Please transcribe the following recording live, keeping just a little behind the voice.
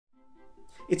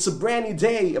It's a brand new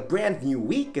day, a brand new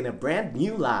week, and a brand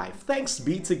new life. Thanks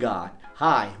be to God.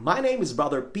 Hi, my name is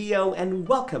Brother Pio, and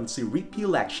welcome to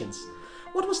Repiolections.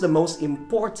 What was the most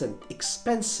important,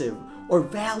 expensive, or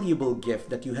valuable gift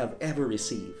that you have ever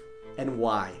received, and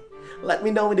why? Let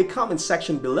me know in the comment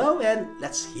section below, and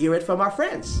let's hear it from our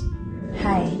friends.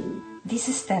 Hi, this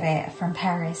is Tere from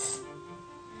Paris.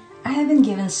 I have been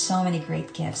given so many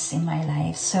great gifts in my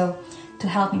life, so to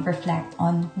help me reflect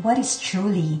on what is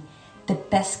truly the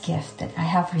best gift that I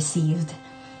have received,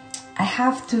 I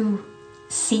have to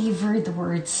savor the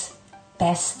words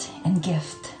best and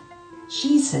gift.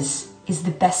 Jesus is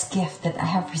the best gift that I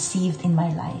have received in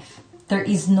my life. There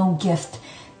is no gift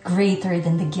greater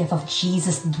than the gift of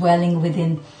Jesus dwelling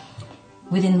within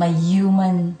my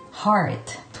human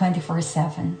heart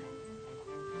 24/7.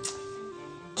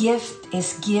 Gift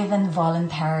is given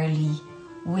voluntarily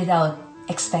without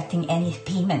expecting any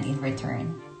payment in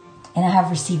return. And I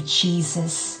have received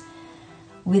Jesus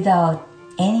without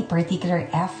any particular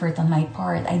effort on my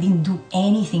part. I didn't do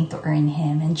anything to earn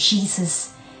Him. And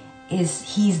Jesus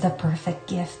He's the perfect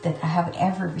gift that I have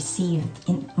ever received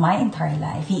in my entire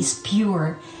life. He is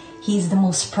pure. He is the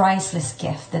most priceless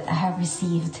gift that I have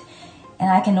received.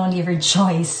 And I can only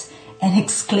rejoice and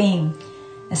exclaim,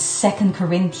 as 2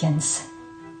 Corinthians,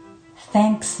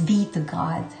 thanks be to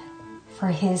God for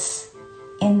His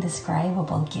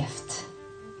indescribable gift.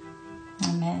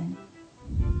 Amen.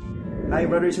 Hi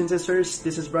brothers and sisters,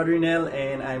 this is Brother Nel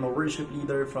and I'm a worship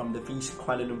leader from the Feast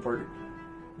Kuala Lumpur.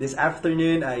 This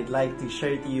afternoon, I'd like to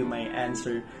share to you my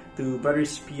answer to Brother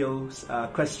Pio's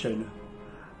question,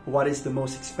 what is the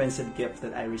most expensive gift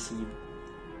that I received?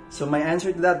 So my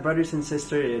answer to that, brothers and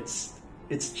sisters,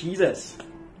 it's Jesus.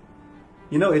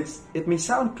 You know, it may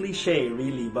sound cliche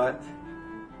really, but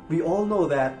we all know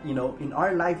that, in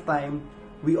our lifetime,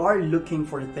 we are looking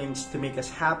for things to make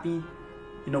us happy,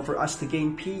 for us to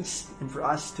gain peace and for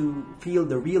us to feel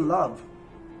the real love.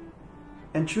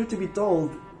 And truth to be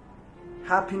told,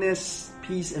 happiness,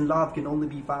 peace, and love can only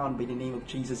be found by the name of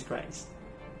Jesus Christ.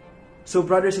 So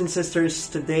brothers and sisters,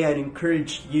 today I'd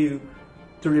encourage you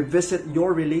to revisit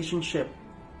your relationship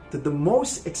to the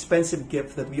most expensive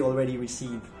gift that we already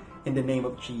received in the name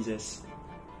of Jesus.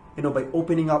 By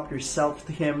opening up yourself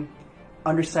to Him,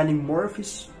 understanding more of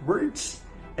His words,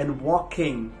 and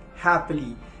walking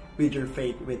happily with your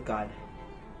faith with God.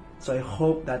 So I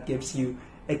hope that gives you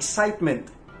excitement,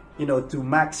 to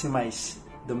maximize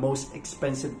the most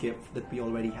expensive gift that we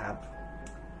already have.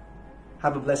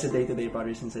 Have a blessed day today,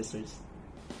 brothers and sisters.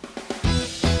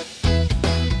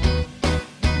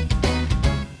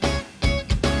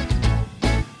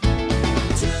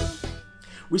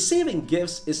 Receiving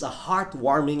gifts is a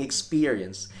heartwarming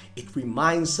experience. It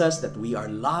reminds us that we are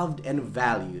loved and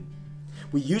valued.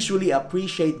 We usually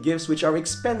appreciate gifts which are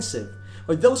expensive,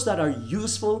 or those that are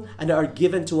useful and are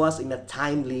given to us in a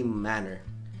timely manner.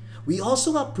 We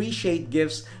also appreciate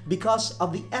gifts because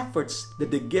of the efforts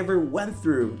that the giver went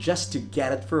through just to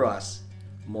get it for us.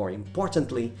 More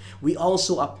importantly, we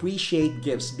also appreciate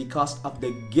gifts because of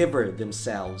the giver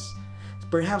themselves.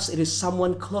 Perhaps it is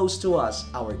someone close to us,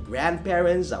 our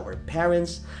grandparents, our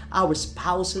parents, our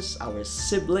spouses, our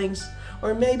siblings,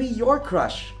 or maybe your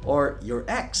crush or your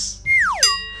ex.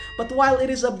 But while it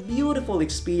is a beautiful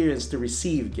experience to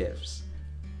receive gifts,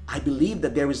 I believe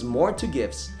that there is more to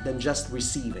gifts than just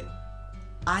receiving.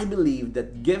 I believe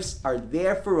that gifts are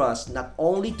there for us not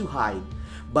only to hide,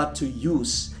 but to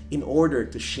use in order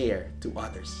to share to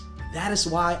others. That is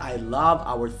why I love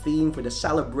our theme for the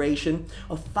celebration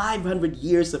of 500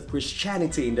 years of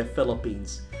Christianity in the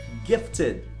Philippines,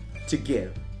 Gifted to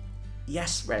Give.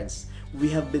 Yes, friends, we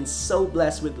have been so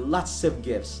blessed with lots of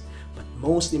gifts, but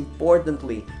most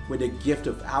importantly, with the gift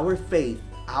of our faith,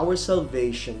 our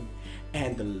salvation,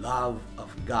 and the love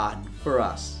of God for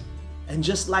us. And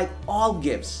just like all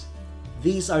gifts,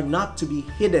 these are not to be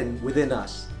hidden within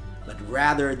us, but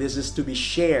rather this is to be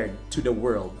shared to the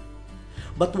world.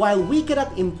 But while we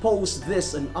cannot impose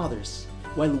this on others,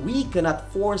 while we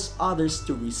cannot force others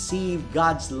to receive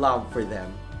God's love for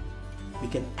them, we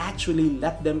can actually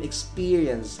let them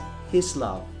experience His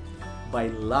love by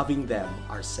loving them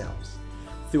ourselves.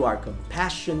 Through our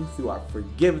compassion, through our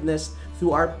forgiveness,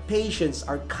 through our patience,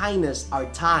 our kindness,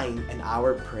 our time, and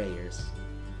our prayers.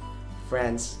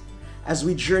 Friends, as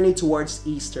we journey towards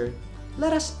Easter,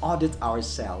 let us audit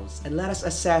ourselves and let us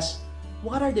assess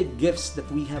what are the gifts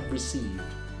that we have received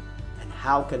and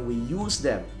how can we use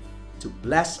them to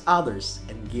bless others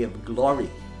and give glory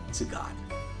to God.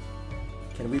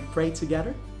 Can we pray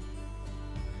together?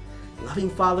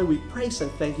 Loving Father, we praise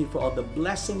and thank You for all the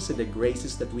blessings and the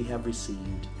graces that we have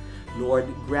received. Lord,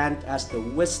 grant us the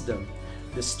wisdom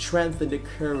the strength and the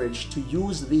courage to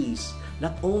use these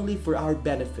not only for our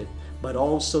benefit, but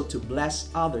also to bless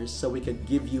others so we can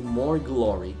give you more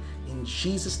glory. In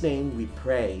Jesus' name we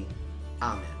pray.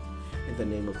 Amen. In the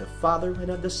name of the Father, and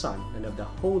of the Son, and of the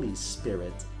Holy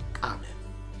Spirit. Amen.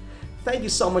 Thank you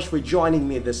so much for joining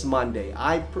me this Monday.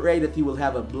 I pray that you will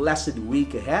have a blessed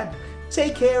week ahead.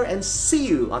 Take care and see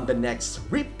you on the next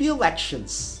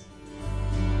Repiolections.